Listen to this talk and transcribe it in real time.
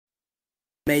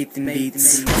Nathan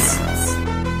Beats.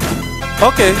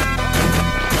 Okay.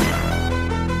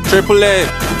 Triple A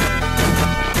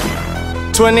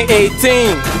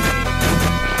 2018.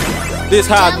 This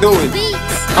how I do it.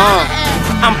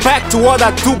 I'm back to what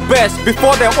I do best.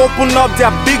 Before they open up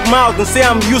their big mouth and say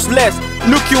I'm useless,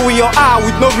 look you in your eye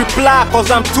with no reply,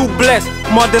 cause I'm too blessed.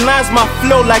 Modernize my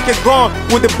flow like a gun,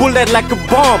 with a bullet like a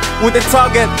bomb. With a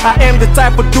target, I am the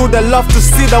type of dude that love to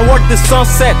sit and watch the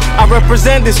sunset. I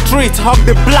represent the streets, hug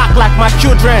the block like my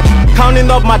children. Counting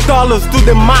up my dollars, do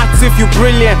the maths if you're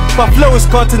brilliant. My flow is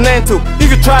continental, if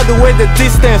you try to weigh the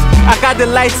distance. I got the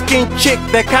light-skinned chick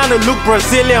that kinda look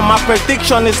Brazilian. My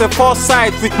prediction is a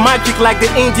foresight with magic like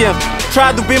the Indians.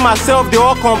 Try to be myself, they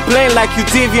all complain like you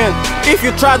deviant. If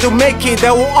you try to make it,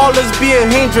 there will always be a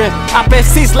hindrance. I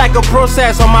persist like a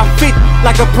process, on my feet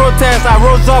like a protest. I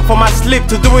rose up from my sleep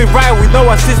to do it right with no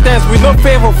assistance, with no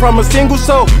favor from a single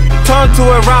soul. Turn to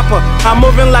a rapper, I'm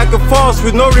moving like a force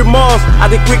with no remorse at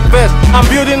the quick best. I'm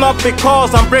building up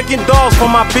because I'm breaking doors for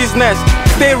my business.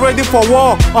 Stay ready for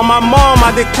war on my mom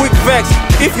at the quick vex.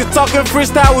 If you talking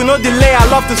freestyle with no delay, I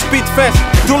love to speed fast.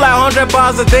 Do like 100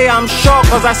 bars a day, I'm sure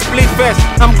cause I split fast.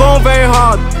 I'm going very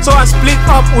hard, so I split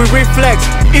up with reflex.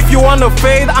 If you wanna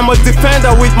fade, I'm a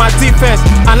defender with my defense.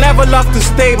 I never love to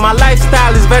stay, my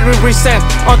lifestyle is very recent.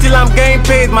 Until I'm getting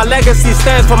paid, my legacy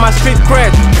stands for my street cred.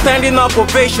 Standing up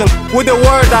ovation with the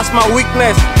word, that's my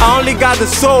weakness. I only got the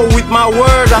soul with my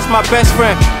word, that's my best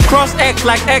friend. Cross X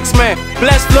like X-Men,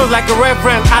 blessed flows like a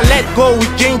reverend. I let go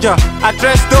with ginger, I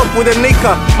dress dope with a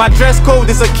nigga. My dress code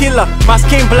is a killer, my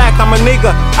skin black, I'm a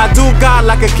nigga. I do God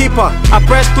like a keeper, I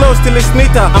press close till it's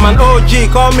neater. I'm an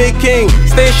OG, call me king.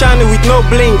 Stay shining with no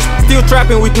blings, still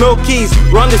trapping with no keys.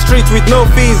 Run the streets with no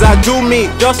fees, I do me,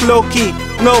 just low key.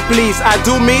 No please, I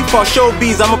do me for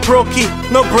showbiz, I'm a pro key.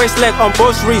 No bracelet on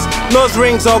both wrists, nose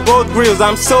rings or gold grills.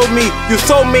 I'm so me, you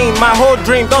so mean. My whole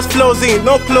dream just flows in,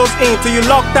 no close in. Till you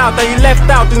locked out and you left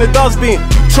out in the dustbin.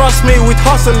 Trust me with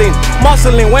hustling,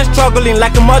 muscling when struggling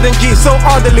like a modern G. So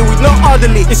orderly with no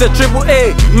orderly. It's a triple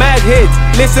A, mad hit.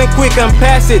 Listen quick and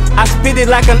pass it. I spit it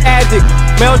like an addict,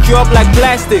 melt you up like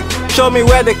plastic. Show me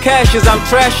where the cash is, I'm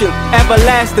trashing.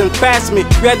 Everlasting, pass me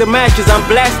where the match is, I'm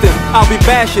blasting. I'll be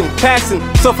bashing, passing,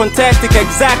 so fantastic,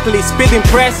 exactly. Speed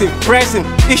impressive, pressing,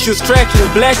 issues stretching,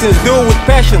 blessings, do it with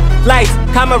passion. Lights,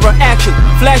 camera action,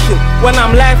 flashing when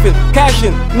I'm laughing,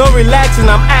 cashing, no relaxing.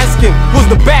 I'm asking, who's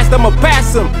the best? I'ma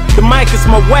pass him. The mic is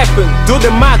my weapon, do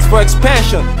the maths for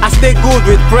expansion. I stay good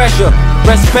with pressure,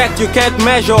 respect you can't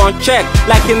measure on check.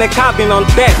 Like in a cabin on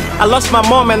deck, I lost my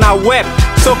mom and I wept,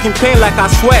 soaking pain like I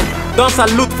sweat. Don't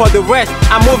salute for the rest,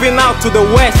 I'm moving out to the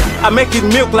west. I make it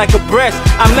milk like a breast,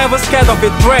 I'm never scared of a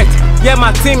threat. Yeah,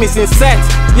 my team is in set,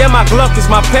 yeah, my Glock is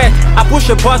my pet. I push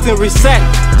a button, reset,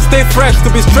 stay fresh to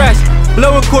be stressed.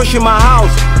 Blowing kush in my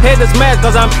house, haters mad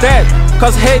cause I'm dead.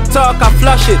 Cause hate talk, I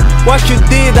flush it. What you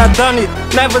did, I done it.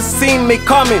 Never seen me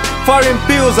coming. Foreign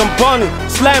bills, I'm burning.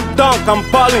 Slam dunk, I'm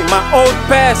balling. My old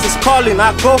past is calling.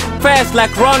 I go fast like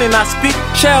running. I speak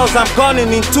shells, I'm gunning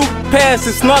in 2 pairs.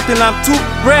 It's nothing, I'm too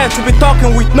rare to be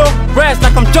talking with no rest.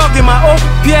 Like I'm jogging my own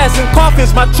PS in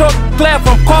coffins. My throat clear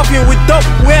from coughing with dope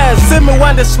wares. See me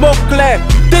when the smoke clear.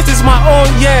 This is my own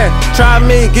year. Try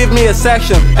me, give me a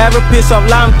section. Every piece of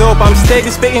lime dope. I'm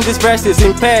steady spitting these verses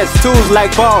in pairs. Tools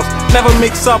like balls. Never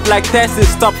mix up like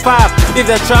tests. Top 5. If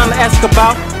they're trying to ask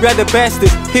about, we're the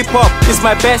bestest. Hip hop is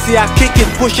my bestie. I kick it,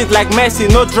 push it like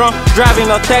Messi. No drunk driving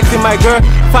or texting. My girl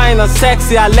fine or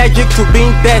sexy. Allergic to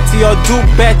being dirty or do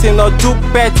betting or do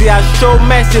petty. I show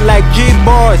messy like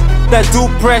G-boys that do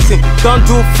pressing, don't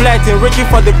do flatting. Reaching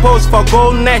for the post for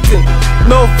goal netting.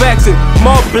 No vexing,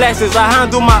 more blessings. I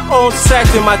handle my own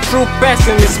setting. My true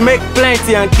blessing is make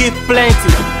plenty and give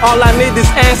plenty. All I need is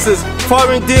answers.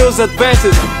 Foreign deals,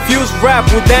 advances. Fuse rap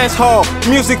with dance hall.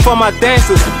 Music for my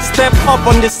dancers. Step up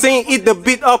on the scene, eat the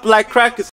beat up like crackers.